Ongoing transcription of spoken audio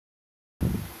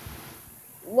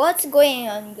What's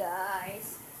going on,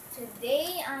 guys?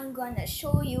 Today I'm gonna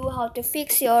show you how to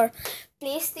fix your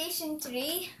PlayStation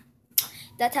 3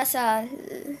 that has a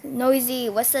noisy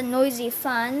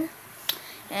fan.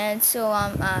 And so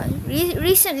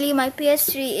recently my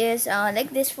PS3 is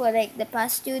like this for like the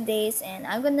past 2 days, and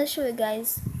I'm gonna show you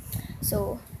guys.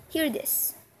 So hear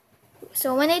this.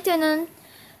 So when I turn on,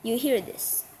 you hear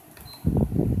this.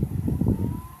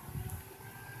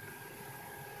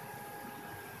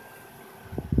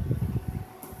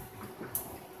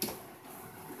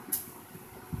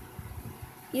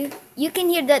 You can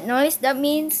hear that noise. That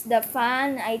means the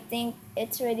fan, I think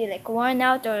it's already like worn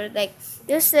out, or like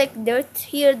there's like dirt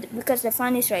here because the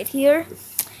fan is right here.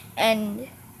 And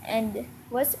and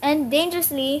what's and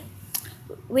dangerously,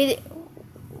 with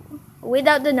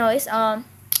without the noise,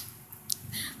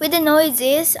 with the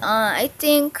noises, I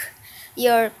think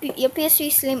your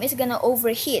PS3 Slim is gonna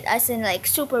overheat, as in like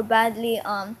super badly.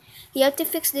 You have to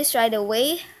fix this right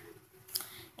away.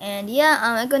 And yeah,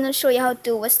 I'm gonna show you how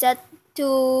to, what's that,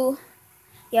 to,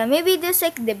 yeah, maybe there's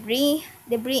like debris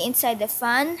inside the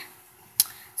fan.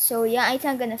 So yeah, I think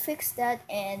I'm gonna fix that.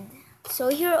 And so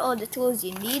here are all the tools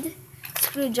you need: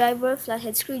 screwdriver,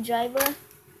 flathead screwdriver,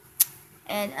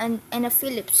 and a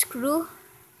Phillips screw.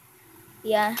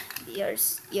 Yeah, your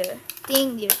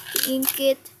thing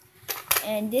kit,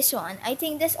 and this one. I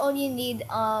think that's all you need.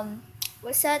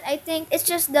 What's that? I think it's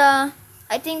just the,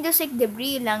 I think there's like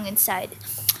debris lang inside.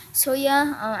 So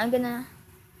yeah, I'm gonna,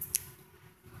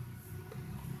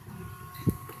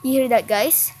 you hear that,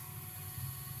 guys?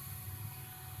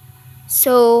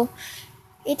 So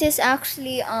it is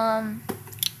actually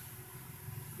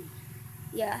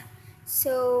yeah.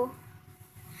 So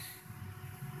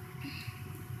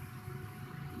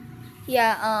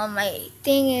yeah, my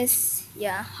thing is,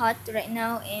 yeah, hot right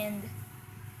now. And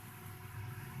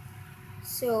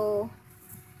so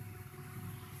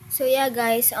yeah,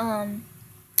 guys,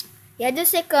 yeah,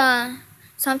 there's like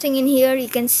something in here. You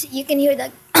can hear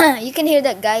that. You can hear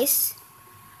that, guys.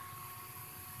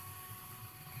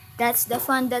 That's the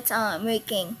fun that's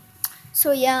making.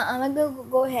 So yeah, I'm gonna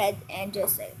go ahead and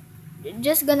just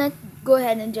gonna go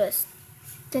ahead and just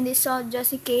turn this off,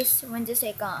 just in case when there's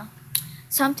like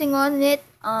something on it.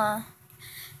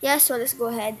 Yeah, so let's go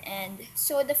ahead and,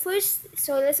 so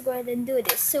let's go ahead and do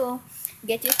this. So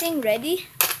get your thing ready,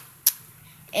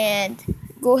 and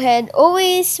go ahead.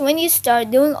 Always, when you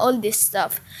start doing all this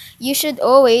stuff, you should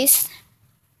always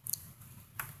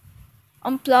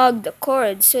unplug the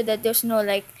cord, so that there's no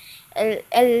like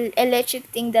electric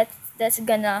thing that's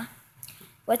gonna,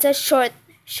 what's a short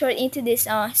into this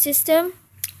system.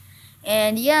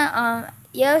 And yeah,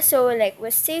 yeah, so like we're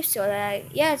safe. So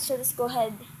like, yeah, so let's go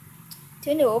ahead,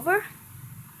 turn it over,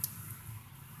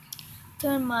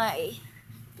 turn my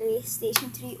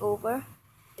PlayStation 3 over.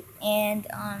 And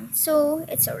so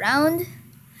it's around.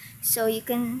 So you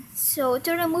can, so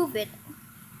to remove it,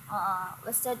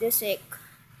 what's that, there's like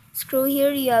screw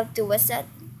here, you have to, what's that,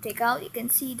 take out. You can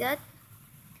see that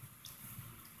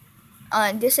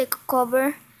there's like a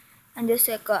cover, and there's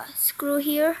like a screw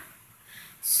here,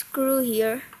 screw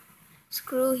here,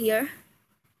 screw here,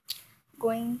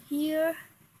 going here,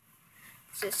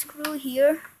 so screw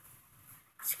here,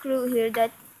 screw here,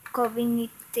 that covering need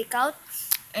to take out.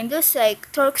 And there's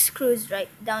like torque screws right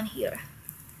down here.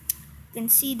 You can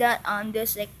see that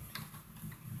there's like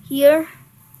here,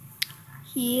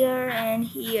 here, and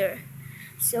here.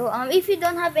 So if you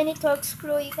don't have any torque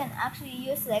screw, you can actually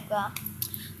use like a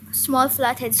small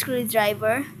flathead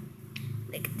screwdriver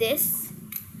like this.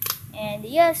 And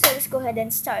yeah, so let's go ahead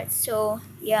and start. So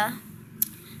yeah,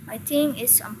 my thing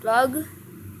is unplugged.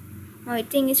 My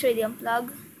thing is ready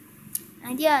unplugged.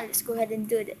 And yeah, let's go ahead and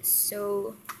do this.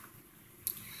 So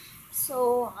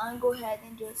I'll go ahead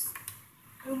and just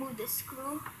remove the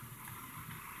screw.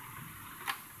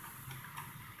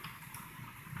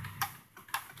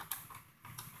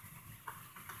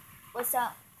 What's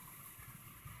up?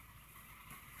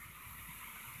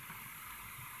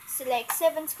 So like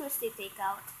 7 screws they take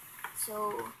out.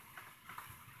 So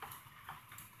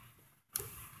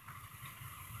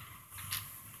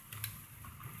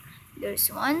there's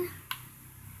one.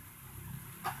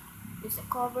 There's a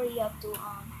cover you have to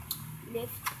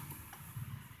lift.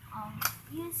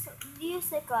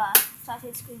 Use like a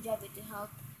flathead screwdriver to help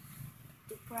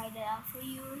to pry that out for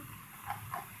you,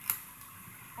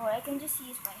 or I can just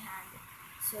use my hand.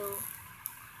 So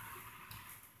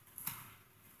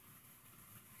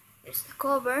there's the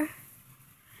cover.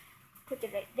 Put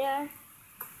it right there.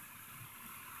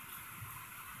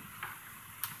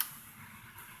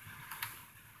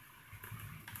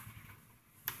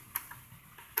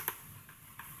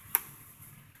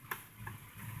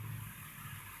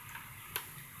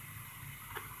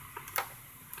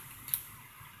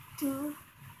 2,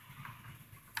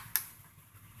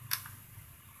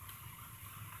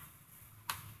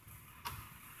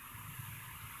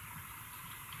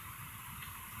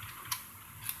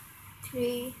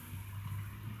 3,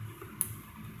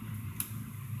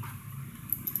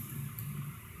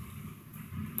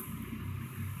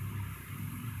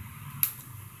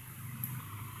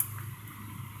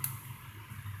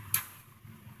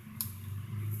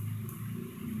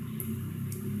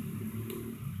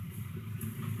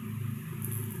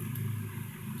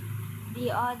 'The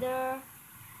other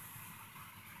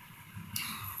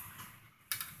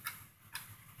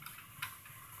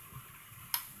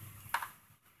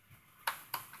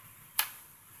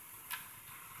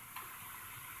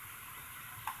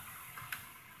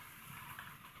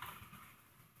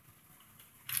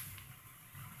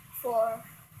 4,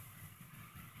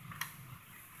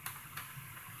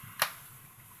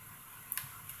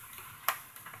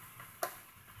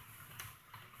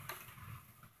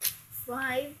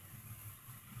 5,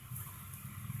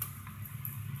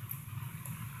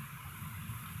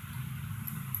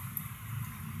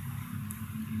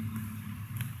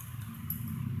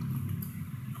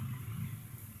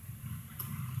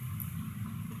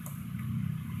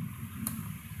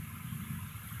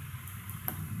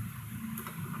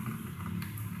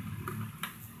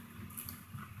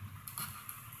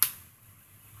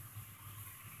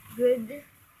 'Good.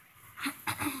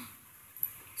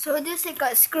 So there's like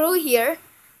a screw here.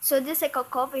 So there's like a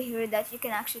cover here that you can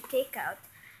actually take out.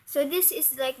 So this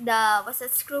is like the, what's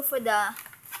that, screw for the,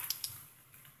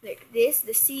 like this,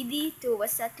 the CD to,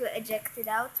 what's that, to eject it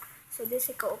out. So there's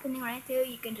like an opening right here.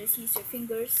 You can just use your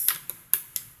fingers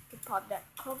to pop that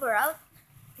cover out.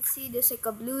 You see there's like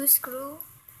a blue screw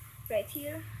right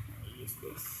here. Let me use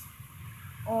this.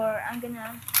 Or I'm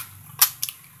gonna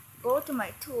go to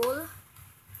my tool.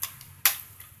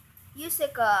 Use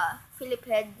like a Phillips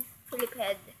head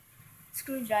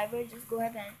screwdriver. Just go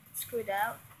ahead and screw it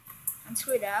out.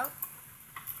 Unscrew it out.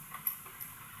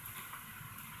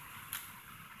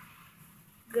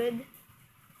 Good.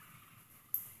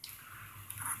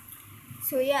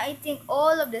 So yeah, I think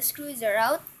all of the screws are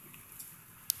out.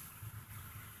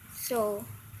 So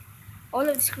all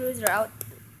of the screws are out.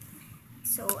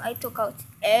 So I took out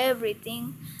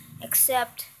everything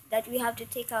except that we have to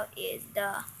take out is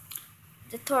the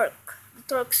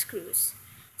torque screws.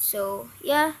 So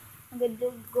yeah, I'm gonna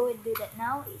go and do that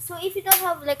now. So if you don't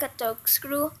have like a torque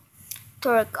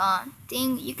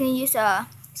thing, you can use a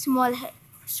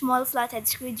small flathead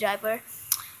screwdriver.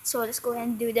 So let's go ahead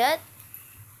and do that.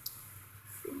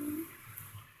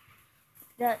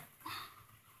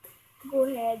 Go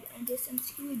ahead and just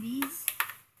unscrew these.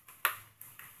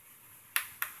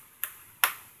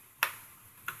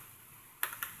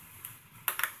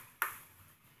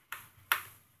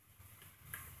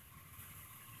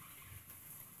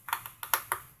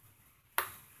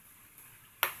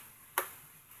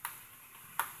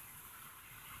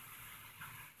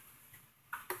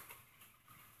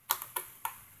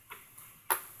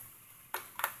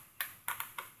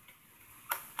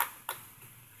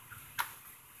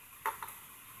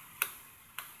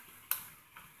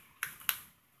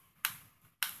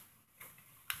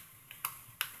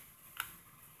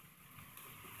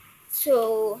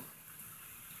 So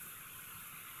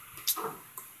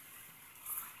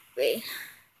wait,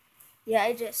 yeah,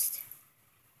 I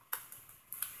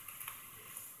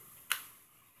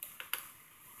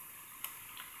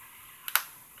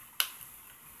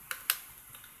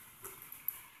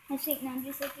think now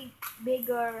just like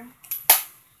bigger,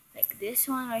 like this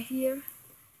one right here.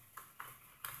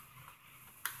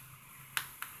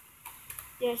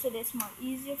 There, so that's more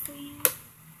easier for you.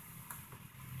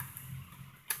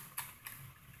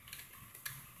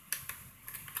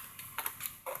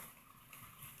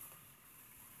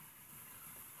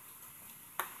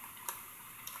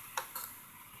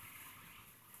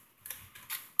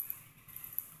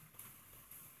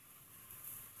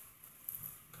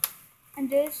 And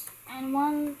this, and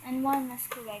one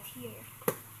screw right here.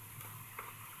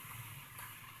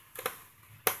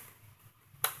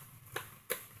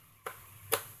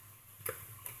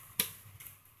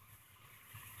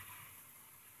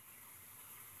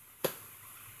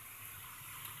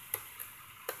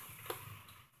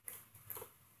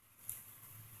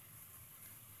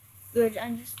 Good,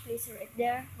 and just place it right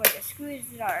there where the screws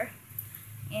are.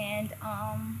 And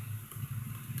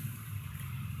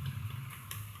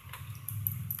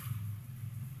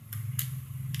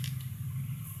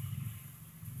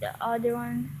the other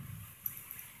one,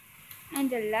 and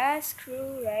the last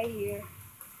screw right here.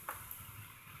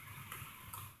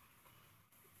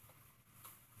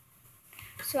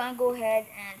 So I go ahead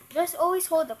and just always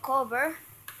hold the cover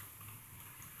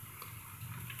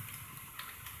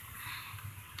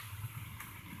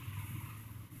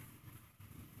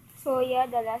yeah,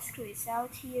 the last screw is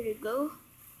out. Here you go.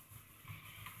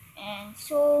 And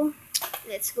so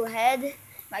let's go ahead.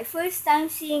 My first time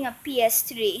seeing a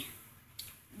PS3.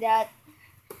 That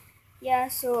yeah,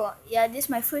 so yeah, this is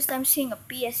my first time seeing a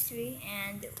PS3,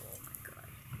 and oh my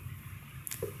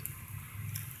god.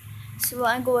 So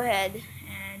I go ahead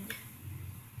and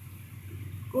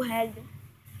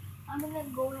I'm gonna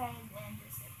go ahead and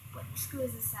just put the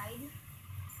screws aside.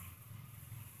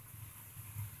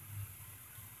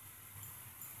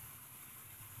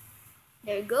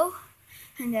 There you go.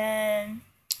 And then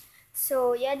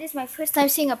so yeah, this is my first time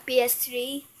seeing a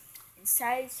PS3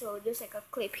 inside. So there's like a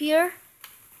clip here,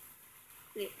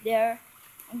 clip there,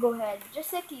 and go ahead,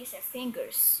 just like use your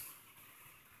fingers.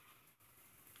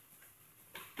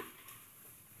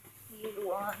 Here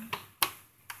one.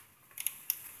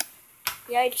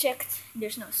 Yeah, I checked.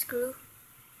 There's no screw.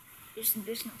 There's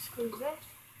no screws left.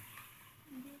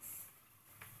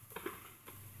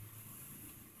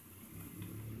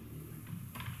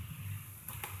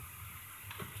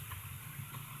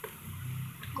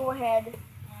 Go ahead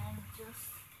and just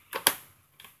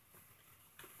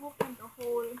open the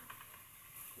whole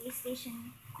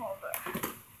PlayStation cover.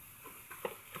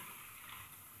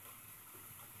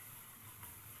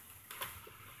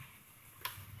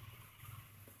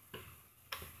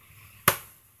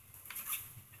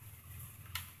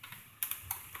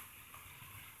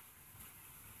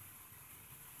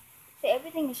 So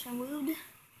everything is removed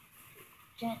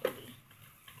gently.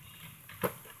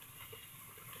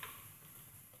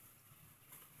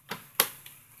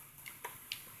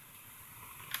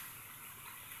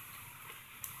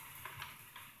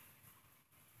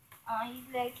 You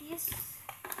like use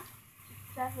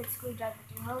plastic screwdriver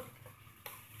to help.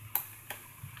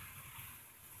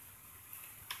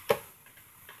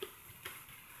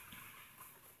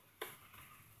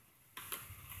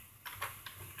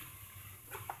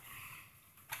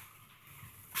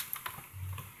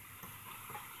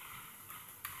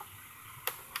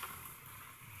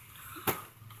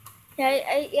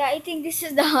 I think this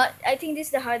is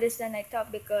the hardest than I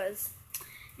thought, because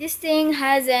this thing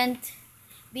hasn't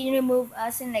been removed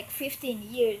as in like 15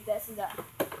 years. That's the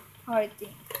hard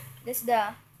thing. That's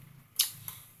the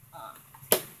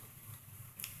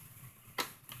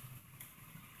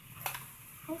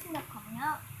how's it not coming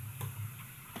out?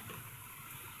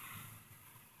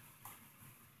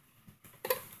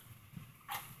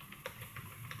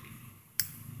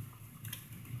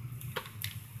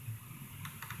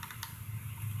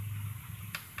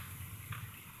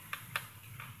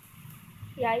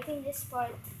 Yeah, I think this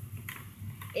part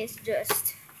is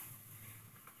just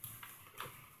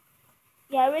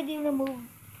I already removed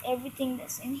everything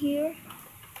that's in here.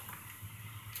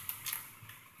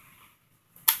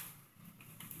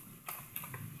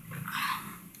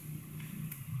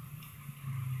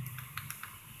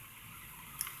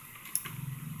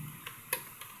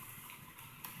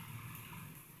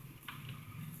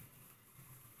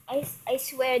 I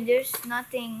swear there's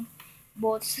nothing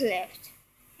bolts left,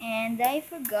 and I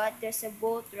forgot there's a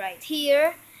bolt right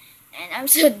here, and I'm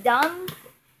so dumb.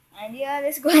 And yeah,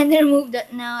 let's go ahead and remove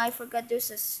that now. I forgot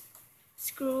there's a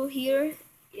screw here.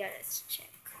 Yeah, let's check.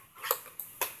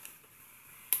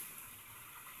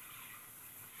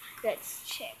 Let's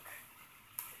check.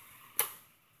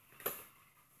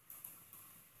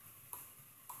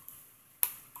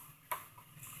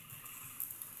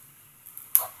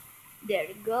 There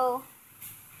you go.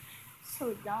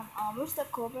 So dumb. Where's the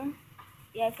cover?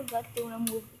 Yeah, I forgot to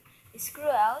remove the screw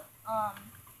out.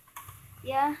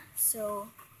 Yeah, so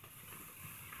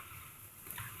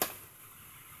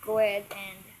go ahead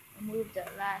and remove the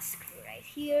last screw right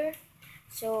here.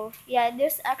 So yeah,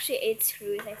 there's actually 8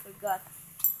 screws. I forgot.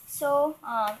 So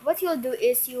what you'll do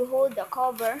is you hold the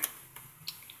cover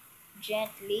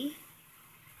gently.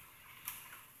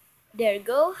 There you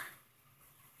go.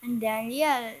 And then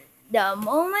yeah, the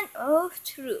moment of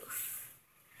truth.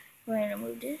 Go ahead and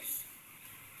remove this.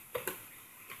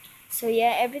 So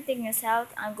yeah, everything is out.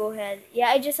 I'll go ahead. Yeah,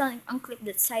 I just unclipped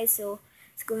that side. So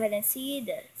let's go ahead and see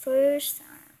the first.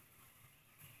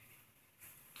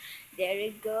 There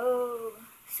you go.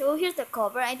 So here's the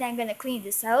cover. I think I'm gonna clean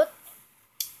this out.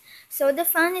 So the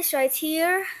fan is right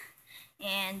here,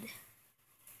 and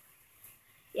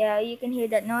yeah, you can hear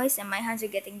that noise, and my hands are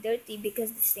getting dirty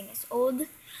because this thing is old.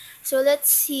 So let's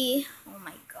see. Oh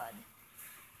my god.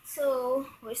 So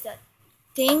where's that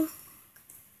thing?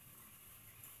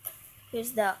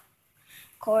 Here's the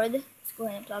cord. Let's go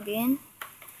ahead and plug in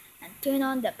and turn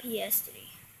on the PS3.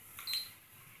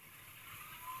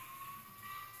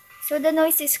 So the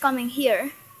noise is coming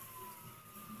here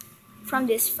from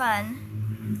this fan.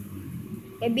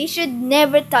 Maybe you should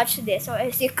never touch this, or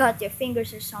else you cut your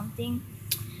fingers or something.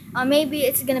 Maybe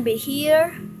it's gonna be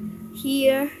here,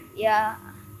 here, yeah.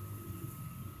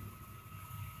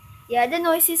 Yeah, the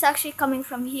noise is actually coming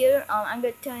from here. I'm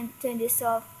gonna turn this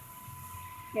off.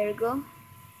 There we go.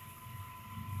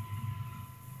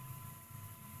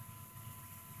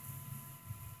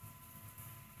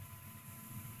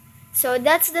 So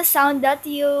that's the sound that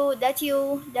you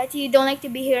don't like to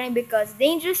be hearing, because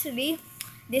dangerously,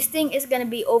 this thing is gonna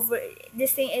be over.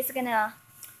 This thing is gonna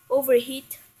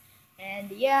overheat,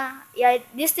 and yeah,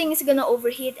 this thing is gonna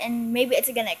overheat, and maybe it's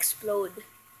gonna explode.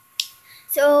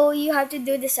 So you have to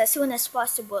do this as soon as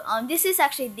possible. This is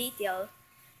actually detail,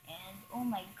 and oh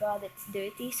my god, it's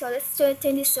dirty. So let's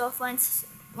turn this off once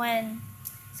when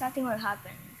something will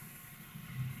happen.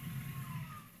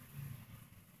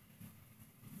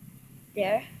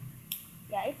 There.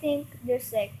 Yeah, I think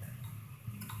there's like.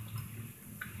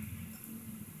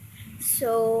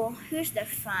 So here's the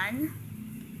fan.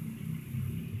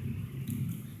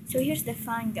 So here's the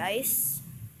fan, guys.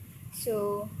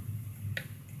 So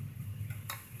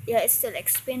yeah, it's still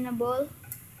expandable,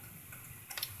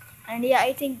 and yeah,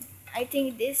 I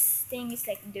think this thing is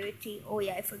like dirty. Oh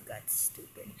yeah, I forgot.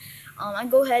 Stupid. I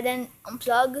go ahead and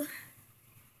unplug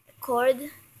the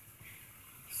cord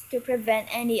to prevent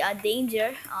any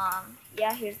danger.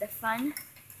 Yeah, here's the fan.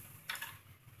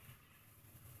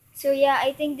 So yeah,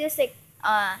 I think there's like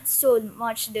so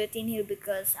much dirt in here,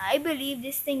 because I believe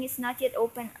this thing is not yet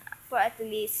open for at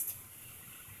least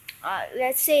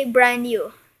let's say brand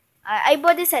new. I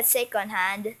bought this at second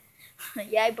hand.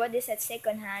 Yeah, I bought this at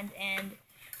second hand, and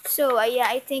so yeah,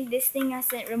 I think this thing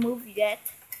hasn't removed yet.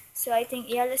 So I think,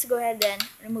 yeah, let's go ahead and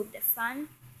remove the fan.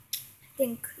 I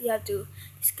think you have to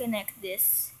disconnect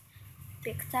this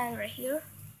pick tile right here.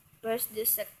 First,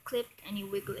 this clip, and you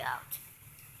wiggle it out.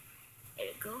 There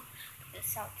you go.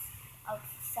 This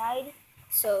outside.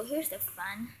 So here's the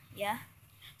fan. Yeah.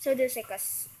 So there's like a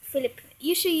Philip.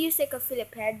 You should use like a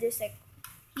Philip head. There's like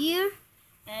here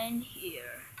and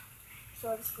here. So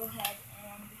let's go ahead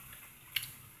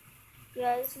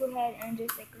and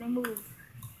just like remove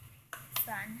the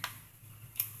fan.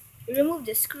 Remove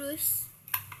the screws.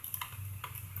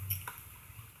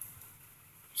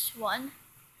 Just one.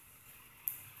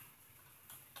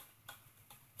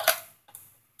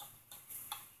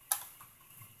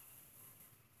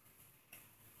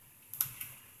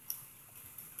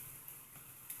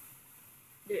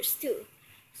 There's two.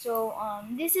 So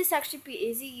this is actually pretty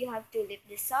easy. You have to lift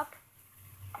this up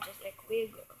and just like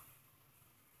wiggle.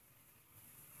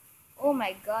 Oh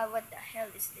my god, what the hell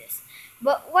is this?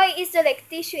 But why is there like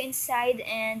tissue inside?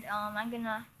 And I'm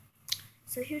gonna.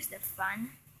 So here's the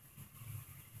fan.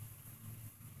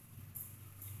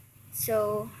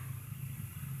 So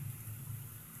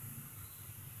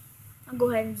I'll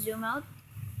go ahead and zoom out.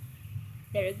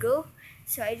 There we go.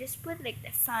 So I just put like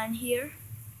the fan here.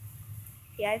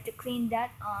 Yeah, I have to clean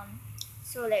that.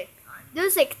 So like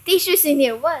there's like tissues in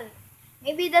here. What?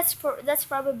 Maybe that's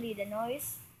probably the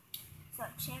noise. So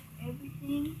check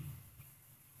everything.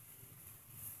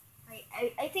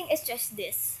 I think it's just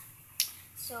this.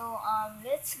 So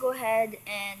let's go ahead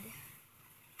and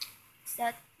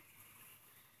start.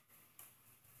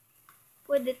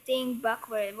 Put the thing back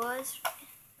where it was,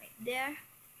 right there.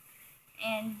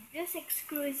 And there's like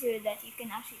screws here that you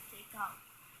can actually take out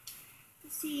to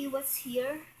see what's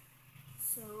here.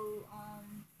 So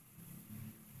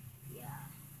yeah.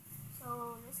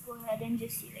 So let's go ahead and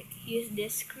just see, like, use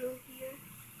this screw here.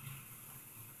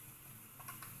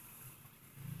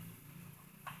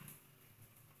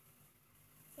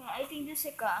 So I think there's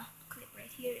like a clip right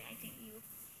here. I think you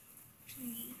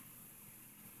actually.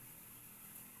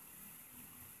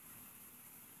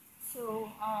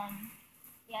 So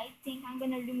yeah, I think I'm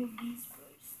gonna remove these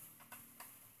first.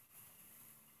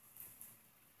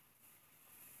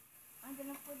 I'm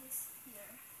gonna put this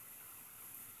here.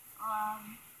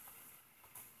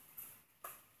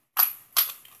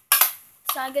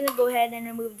 So I'm gonna go ahead and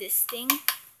remove this thing.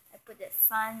 I put the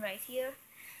fan right here.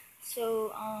 So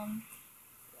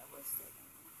that was it.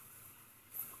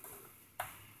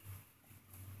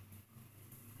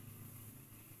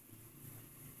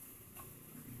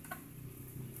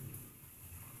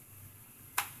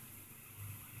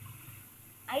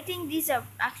 I think these are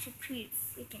actually pretty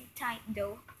freaking tight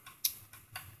though.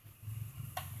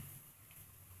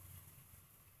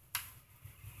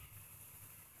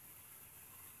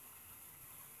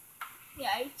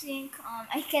 Yeah, I think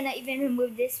I cannot even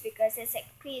remove this because it's like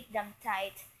pretty damn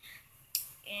tight.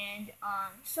 And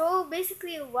so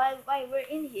basically while we're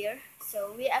in here,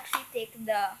 so we actually take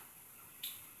the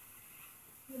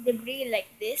debris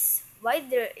like this. why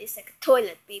there is like a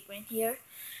toilet paper in here.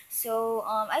 So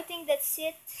I think that's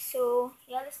it. So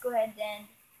yeah, let's go ahead and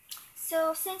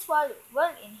so since while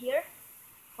in here,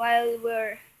 while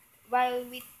we're while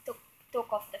we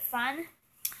took off the fan,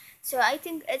 so I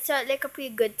think it's like a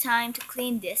pretty good time to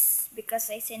clean this because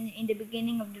I said in the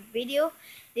beginning of the video,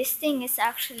 this thing is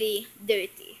actually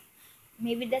dirty.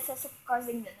 Maybe that's also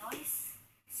causing the noise.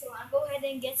 So I'll go ahead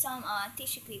and get some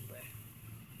tissue paper.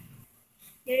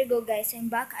 There you go, guys. I'm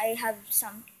back. I have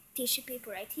some tissue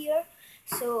paper right here.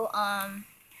 So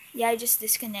yeah, I just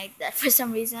disconnect that for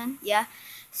some reason. Yeah.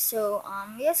 So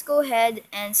let's go ahead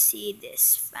and see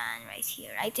this fan right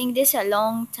here. I think this a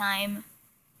long time.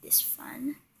 This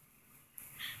fan.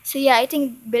 So yeah, I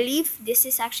think believe this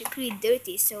is actually pretty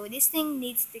dirty. So this thing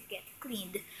needs to get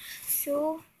cleaned.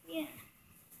 So yeah.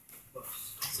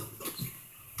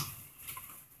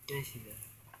 Can I see that?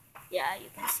 Yeah, you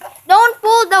can see. Don't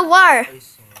pull the wire. I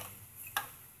saw.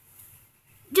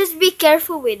 Just be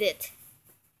careful with it.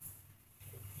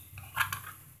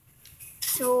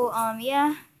 So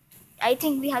yeah, I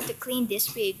think we have to clean this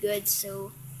pretty good.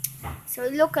 So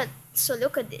look at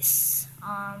this.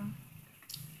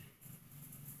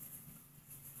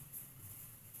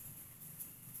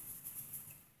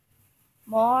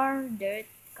 More dirt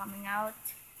coming out.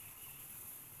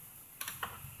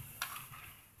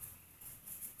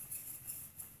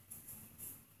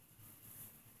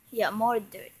 Yeah, more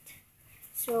dirt.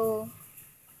 So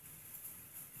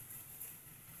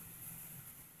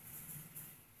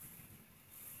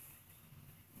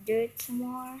dirt some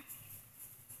more.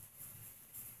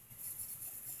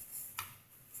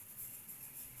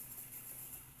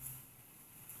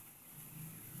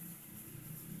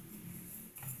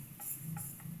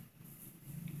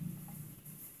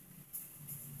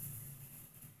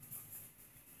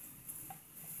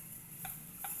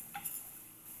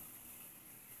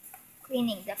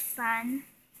 Cleaning the fan,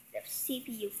 the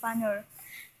CPU fan, or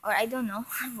I don't know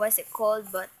what's it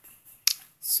called, but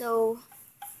so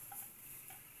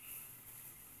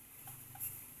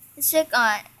it's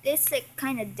like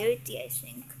kind of dirty, I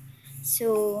think.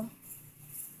 So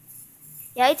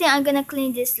yeah, I think I'm gonna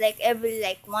clean this like every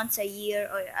like once a year,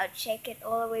 or I'll check it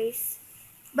always,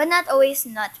 but not always.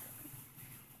 Not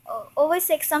always,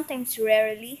 like sometimes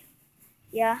rarely.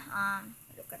 Yeah.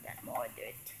 Look at that, more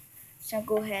dirt. So I'll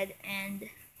go ahead and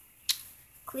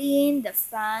clean the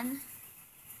fan.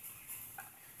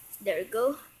 There we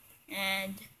go.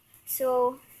 And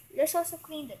so let's also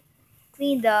clean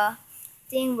the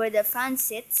thing where the fan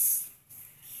sits.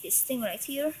 This thing right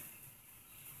here.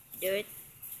 Dirt.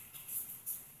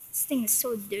 This thing is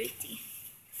so dirty.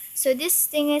 So this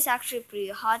thing is actually pretty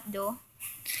hot though,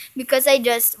 because I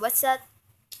just what's that?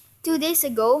 2 days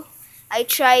ago, I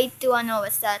tried to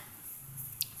what's that?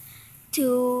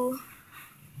 To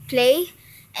play,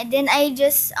 and then I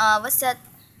just what's that?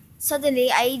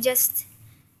 Suddenly I just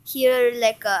hear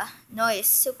like a noise,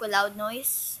 super loud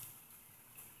noise.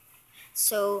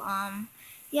 So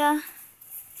yeah.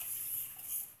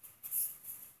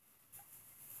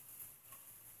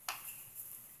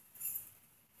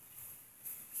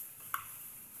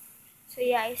 So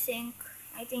yeah, I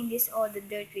think this all the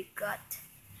dirt we got.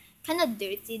 Kind of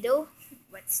dirty though,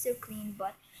 but still clean.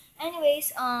 But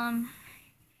anyways,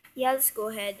 yeah, let's go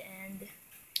ahead and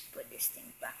put this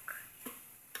thing back.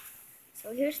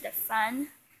 So here's the fan.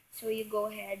 So you go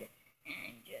ahead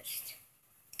and just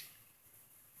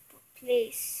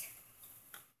place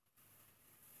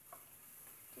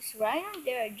just right on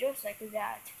there, just like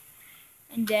that,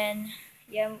 and then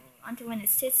yeah, until when it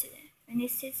sits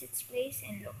its place.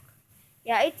 And look,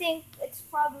 yeah, I think it's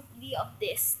probably of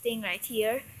this thing right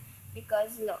here,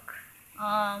 because look,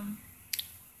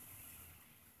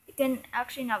 you can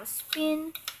actually now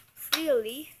spin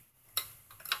freely.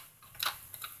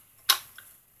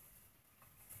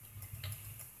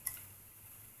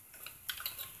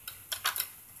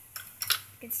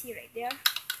 You can see right there.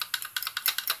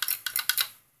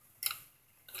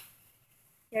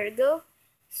 There we go.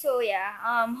 So yeah,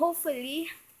 hopefully,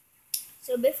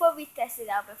 so before we test it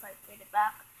out, before I put it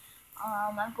back,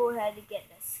 I'll go ahead and get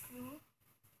the screw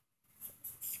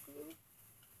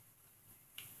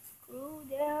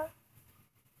there,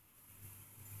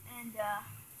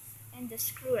 and the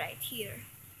screw right here.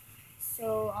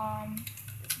 So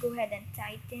let's go ahead and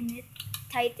tighten it.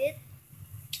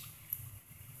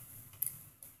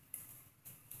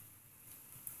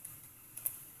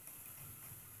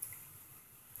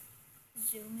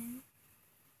 Zoom in.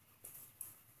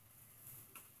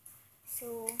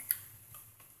 So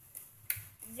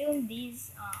zoom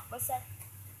these. What's that?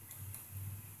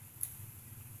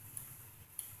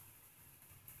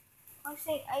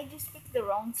 Actually, I just picked the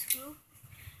wrong screw.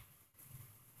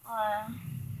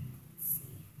 let's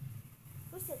see.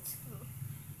 Where's that screw?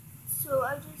 So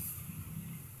I just,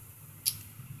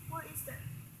 where is that?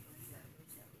 Where's that?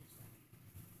 Where's that?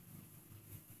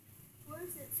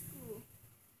 Where's that? Where's that screw?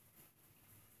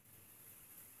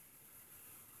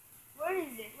 Where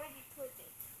is it? Where did you put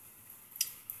it?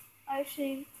 I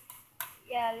think,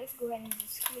 yeah, let's go ahead and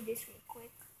just screw this real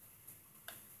quick.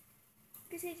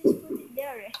 Because I just put it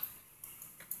there.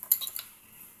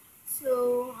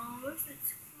 So, where's that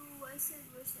screw? I said,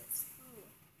 where's that screw?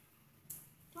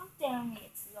 Don't tell me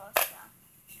it's lost,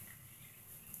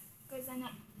 because I'm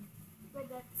not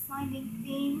good at finding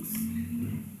things.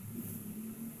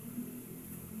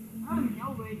 I don't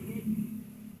know where it is.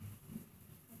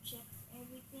 I checked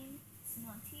everything. It's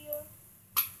not here.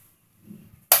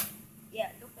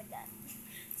 Yeah, look at that.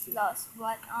 It's lost.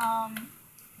 But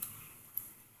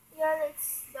yeah,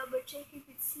 let's double check if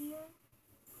it's here.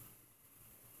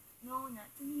 No,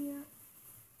 nothing here.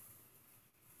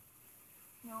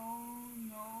 No.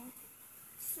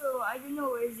 So I don't know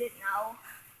where is it now.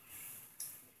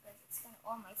 Because it's kind of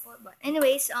all my fault. But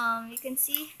anyways, you can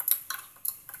see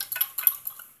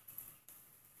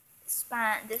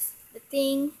the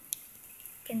thing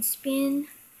can spin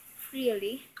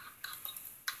freely,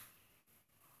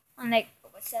 unlike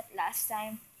what's that last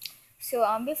time. So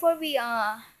before we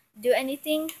do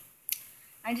anything,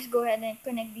 I just go ahead and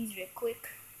connect these real quick.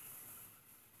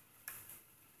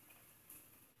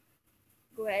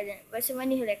 Go ahead and so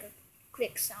when you hear like a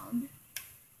click sound,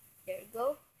 there you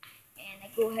go, and I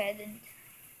go ahead and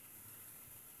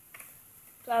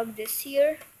plug this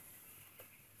here.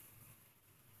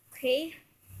 Okay.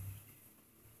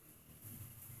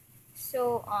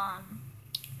 So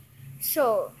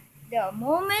so the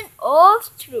moment of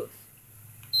truth.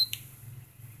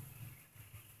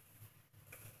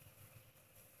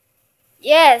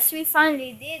 Yes, we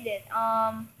finally did it.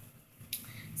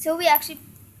 So we've actually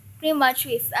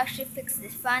fixed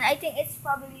this fan. I think it's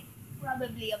probably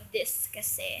of this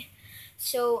kasi.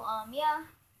 So yeah,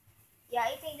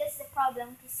 I think that's the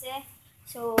problem kasi.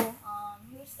 So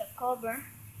here's the cover.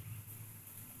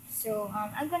 So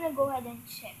I'm gonna go ahead and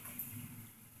check.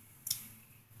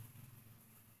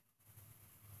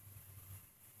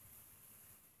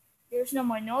 There's no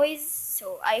more noise,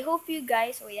 so I hope you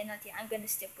guys. Oh yeah, not yet. I'm gonna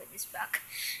still put this back.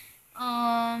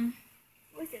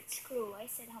 Where's that screw? I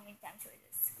said how many times where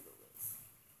that screw is.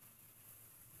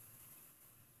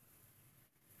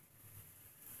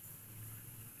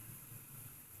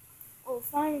 Oh,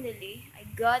 finally, I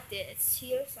got it. It's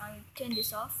here, so I'm gonna turn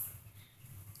this off.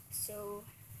 So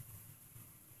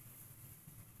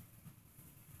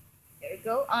there you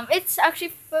go. It's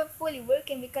actually fully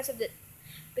working because of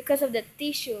the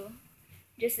tissue,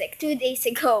 just like 2 days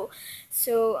ago.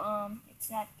 So it's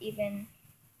not even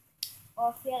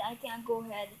off yet. I think I'll go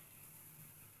ahead.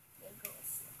 There you go.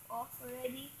 It's like off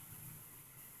already.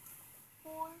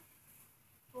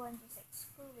 Go and just like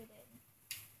screw it in.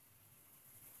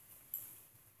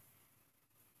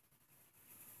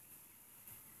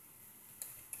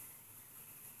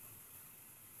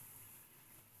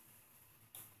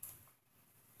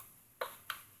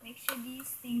 Make sure these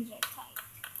things are tight.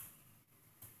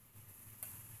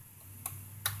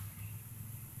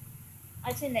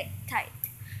 I feel like tight.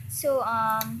 So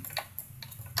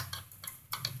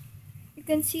you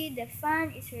can see the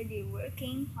fan is already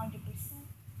working 100%.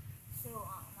 So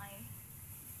I'm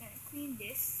gonna clean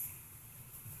this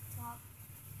top,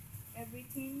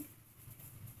 everything,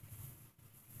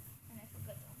 and I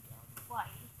forgot to unplug. Why?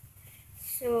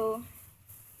 So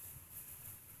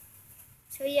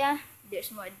yeah,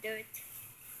 there's more dirt.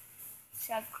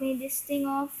 So I'll clean this thing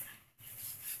off.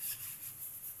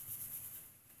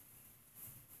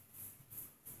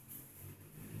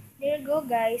 There you go,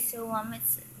 guys. So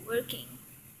it's working.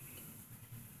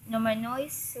 No more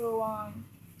noise. So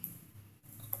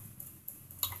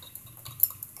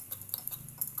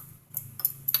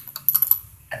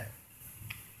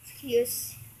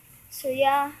excuse. So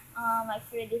yeah,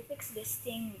 I've already fixed this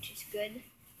thing, which is good.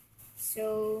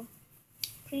 So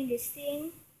clean this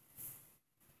thing.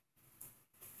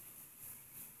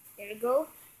 There you go.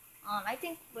 I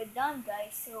think we're done,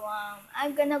 guys. So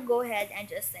I'm gonna go ahead and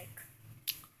just like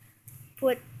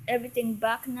put everything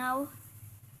back now.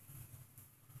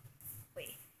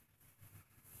 Wait.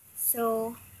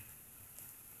 So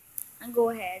I'll go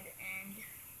ahead and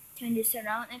turn this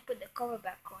around and put the cover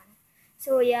back on.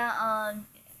 So yeah,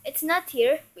 it's not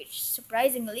here, which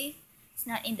surprisingly it's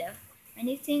not in the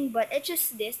anything, but it's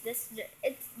just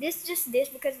it's just this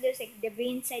because there's like the V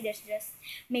inside that's just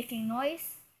making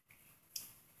noise.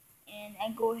 And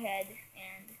I go ahead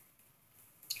and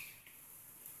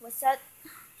what's that?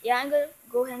 yeah, I'm gonna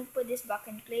go ahead and put this back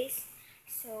in place.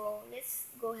 So let's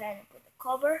go ahead and put the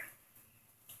cover.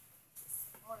 Just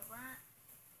all around,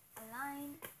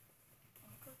 align,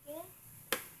 and click in.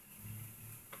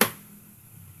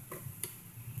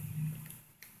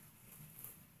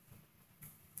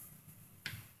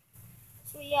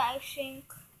 So yeah, I think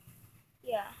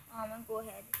yeah, I'll go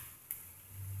ahead.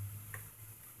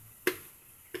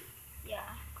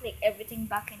 Yeah, click everything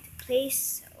back into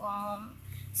place.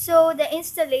 So the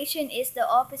installation is the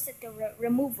opposite of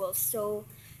removal. So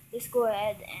let's go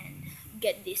ahead and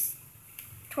get this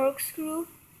torque screw.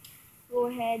 Go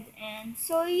ahead and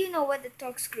so you know what the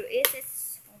torque screw is.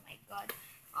 It's oh my god.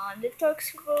 The torque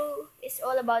screw is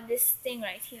all about this thing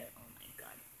right here. Oh my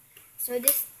god. So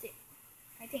this thing,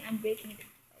 I think I'm breaking it,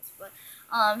 but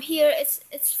here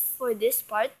it's for this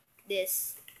part,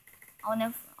 this on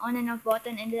and off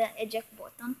button and the eject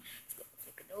button. Let's go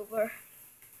flip it over.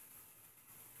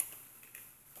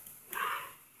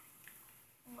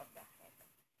 What the heck?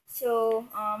 So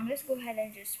let's go ahead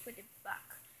and just put it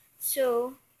back.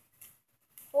 So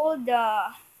hold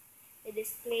the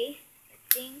display, the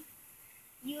thing.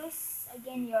 Use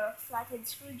again your flathead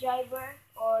screwdriver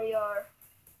or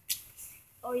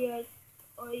or your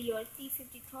your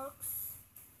T50 Torx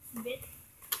bit.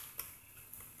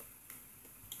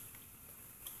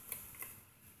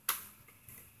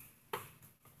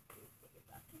 Put it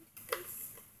back into place.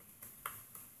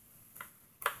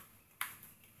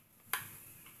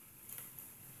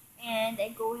 And I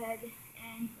go ahead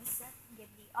and get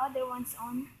the other ones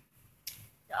on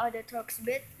the other Torx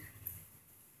bit.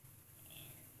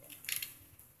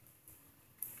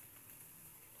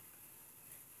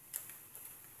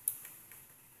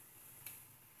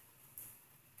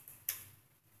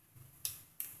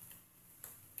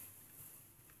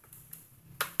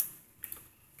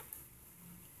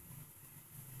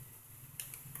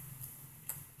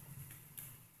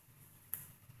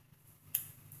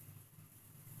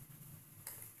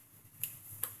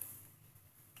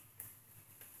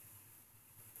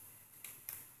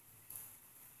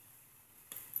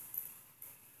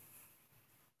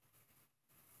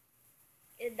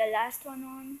 The last one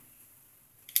on.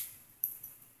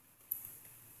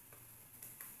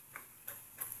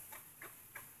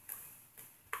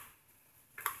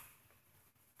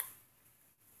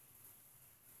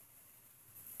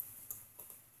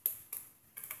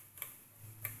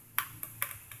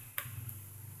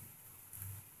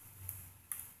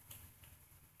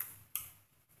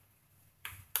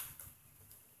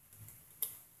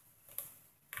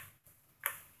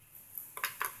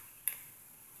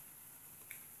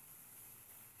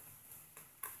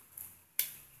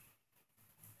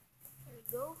 There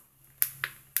we go.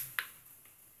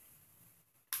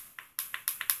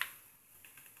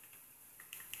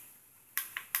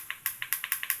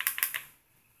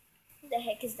 What the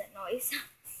heck is that noise?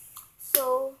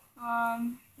 So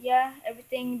yeah,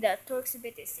 everything the Torx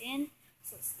bit is in.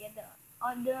 So let's get the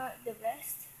under the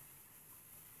rest.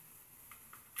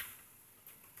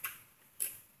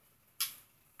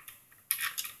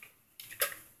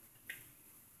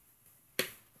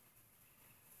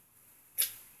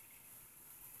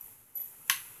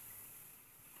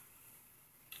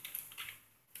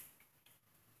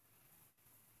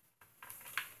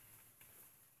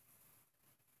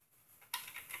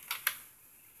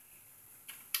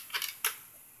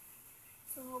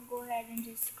 So we'll go ahead and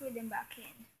just screw them back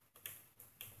in.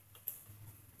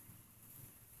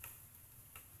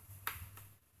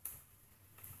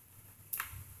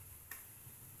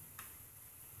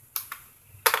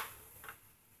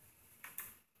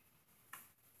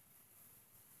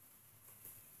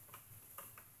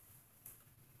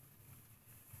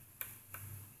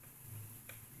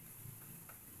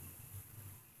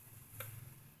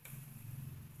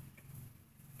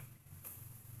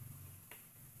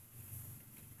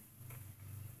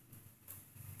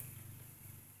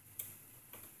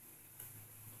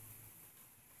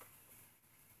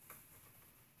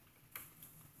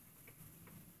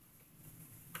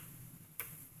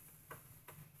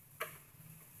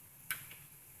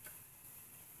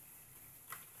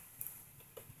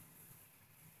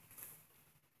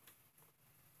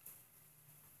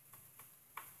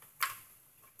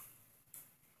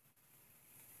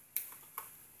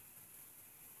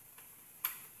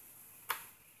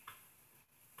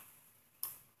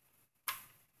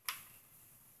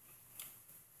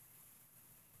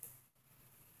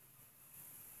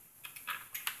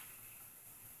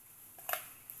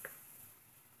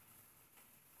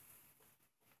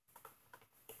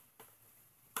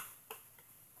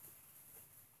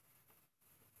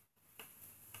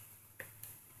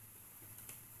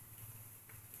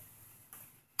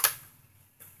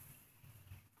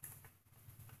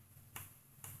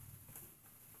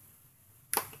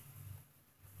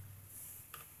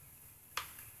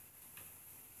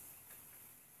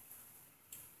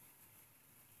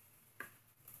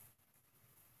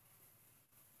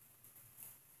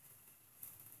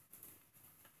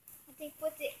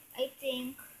 I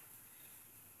think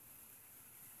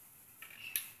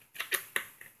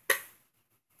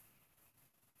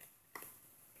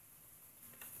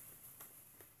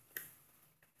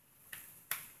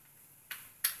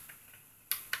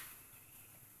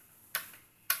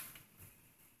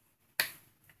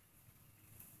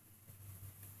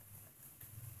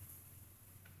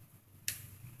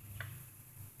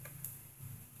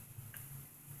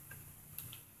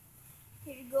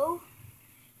here you go,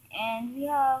 and we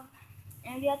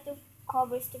have two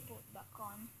covers to put back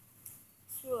on.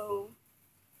 So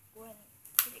go ahead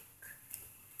and click.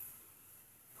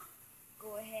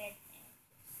 Go ahead.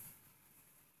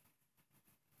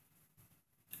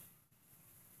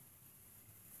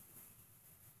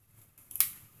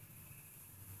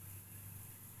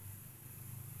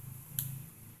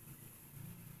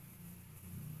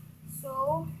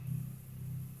 So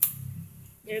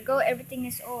there you go. Everything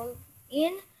is all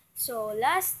in. So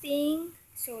last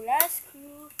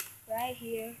screw right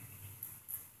here.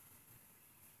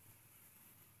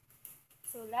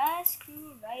 So last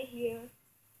screw right here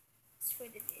is for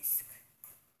the disc.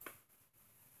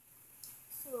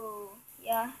 So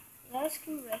yeah, last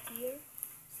screw right here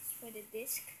is for the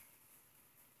disc.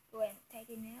 Go ahead and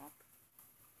tighten it up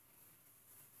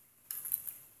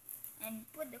and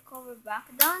put the cover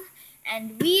back down,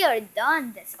 and we are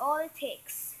done. That's all it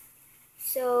takes.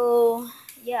 So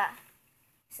yeah,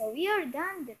 so we are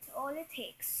done. That's all it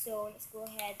takes. So let's go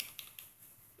ahead.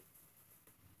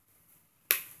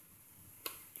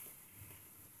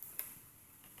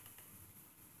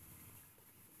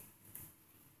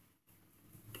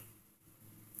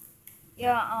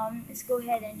 Yeah, let's go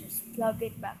ahead and just plug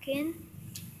it back in.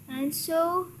 And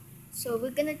so we're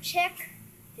gonna check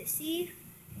to see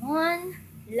one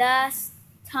last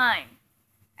time.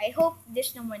 I hope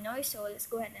there's no more noise, so let's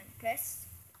go ahead and press.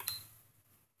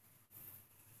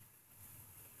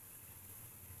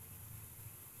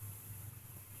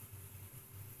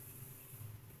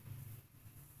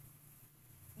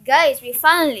 Guys, we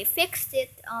finally fixed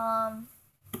it.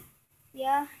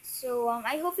 Yeah, so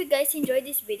I hope you guys enjoyed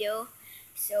this video.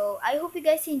 So I hope you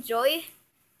guys enjoy.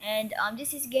 And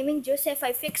this is Gaming Joseph.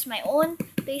 I fixed my own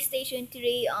PlayStation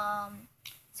 3.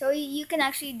 So you can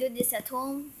actually do this at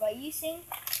home by using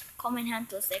common hand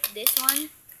tools like this one.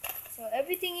 So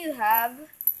everything you have,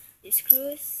 the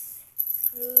screws.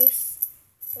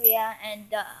 So yeah,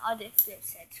 and the other flip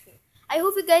side screw. I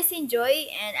hope you guys enjoy,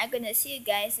 and I'm gonna see you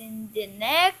guys in the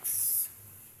next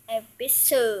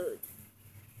episode.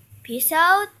 Peace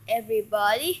out,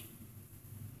 everybody.